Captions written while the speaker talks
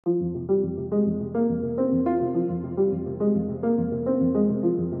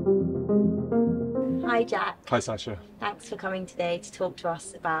Hi Jack. Hi Sasha. Thanks for coming today to talk to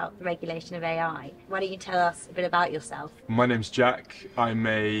us about the regulation of AI. Why don't you tell us a bit about yourself? My name's Jack. I'm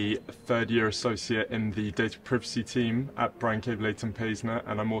a third-year associate in the data privacy team at Bryan Cave Leighton Paisner,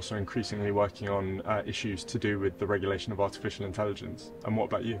 and I'm also increasingly working on issues to do with the regulation of artificial intelligence. And what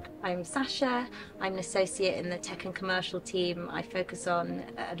about you? I'm Sasha. I'm an associate in the tech and commercial team. I focus on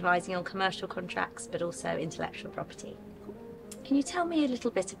advising on commercial contracts, but also intellectual property. Can you tell me a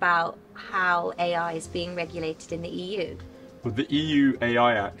little bit about how AI is being regulated in the EU? Well, the EU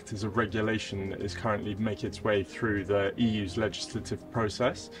AI Act is a regulation that is currently making its way through the EU's legislative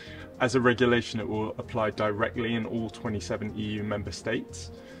process. As a regulation, it will apply directly in all 27 EU member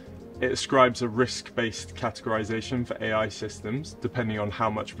states. It ascribes a risk-based categorization for AI systems, depending on how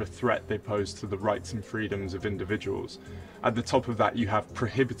much of a threat they pose to the rights and freedoms of individuals. At the top of that, you have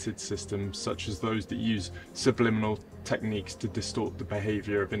prohibited systems, such as those that use subliminal techniques to distort the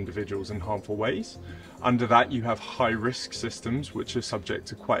behavior of individuals in harmful ways. Under that, you have high-risk systems, which are subject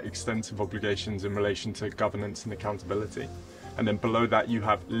to quite extensive obligations in relation to governance and accountability. And then below that, you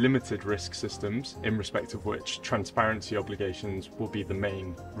have limited risk systems, in respect of which transparency obligations will be the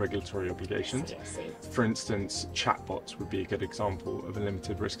main regulatory obligations. For instance, chatbots would be a good example of a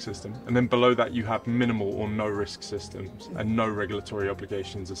limited risk system. And then below that, you have minimal or no risk systems, and no regulatory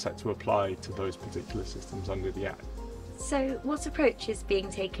obligations are set to apply to those particular systems under the Act. So what approach is being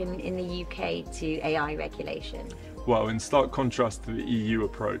taken in the UK to AI regulation? Well, in stark contrast to the EU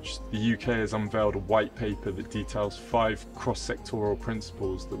approach, the UK has unveiled a white paper that details 5 cross-sectoral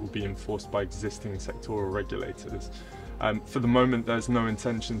principles that will be enforced by existing sectoral regulators. For the moment, there's no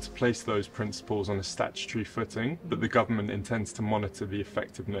intention to place those principles on a statutory footing, but the government intends to monitor the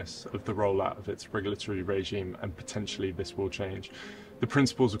effectiveness of the rollout of its regulatory regime, and potentially this will change. The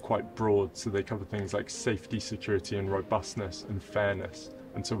principles are quite broad, so they cover things like safety, security and robustness and fairness.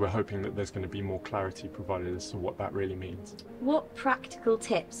 And so we're hoping that there's going to be more clarity provided as to what that really means. What practical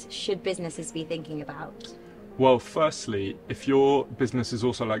tips should businesses be thinking about? Well, firstly, if your business is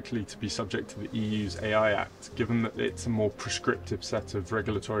also likely to be subject to the EU's AI Act, given that it's a more prescriptive set of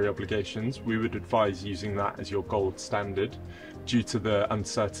regulatory obligations, we would advise using that as your gold standard due to the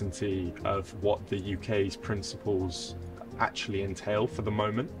uncertainty of what the UK's principles actually entail for the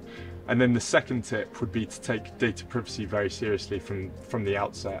moment. And then the second tip would be to take data privacy very seriously from the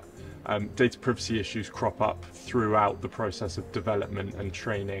outset. Data privacy issues crop up throughout the process of development and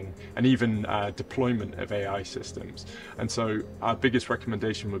training and even deployment of AI systems. And so our biggest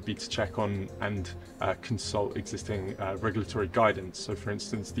recommendation would be to check on and consult existing regulatory guidance. So for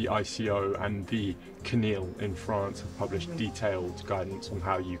instance, the ICO and the CNIL in France have published detailed guidance on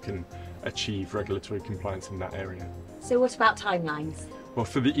how you can achieve regulatory compliance in that area. So what about timelines? Well,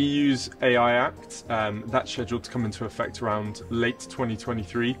 for the EU's AI Act, that's scheduled to come into effect around late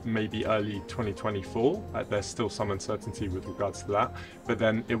 2023, maybe early 2024. There's still some uncertainty with regards to that, but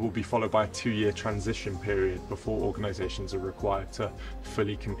then it will be followed by a 2-year transition period before organisations are required to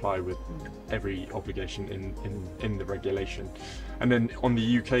fully comply with every obligation in the regulation. And then on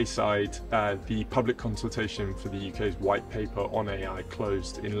the UK side, the public consultation for the UK's white paper on AI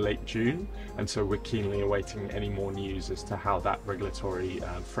closed in late June, and so we're keenly awaiting any more news as to how that regulatory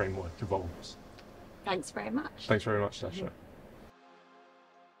framework evolves. Thanks very much. Thanks very much, Sasha.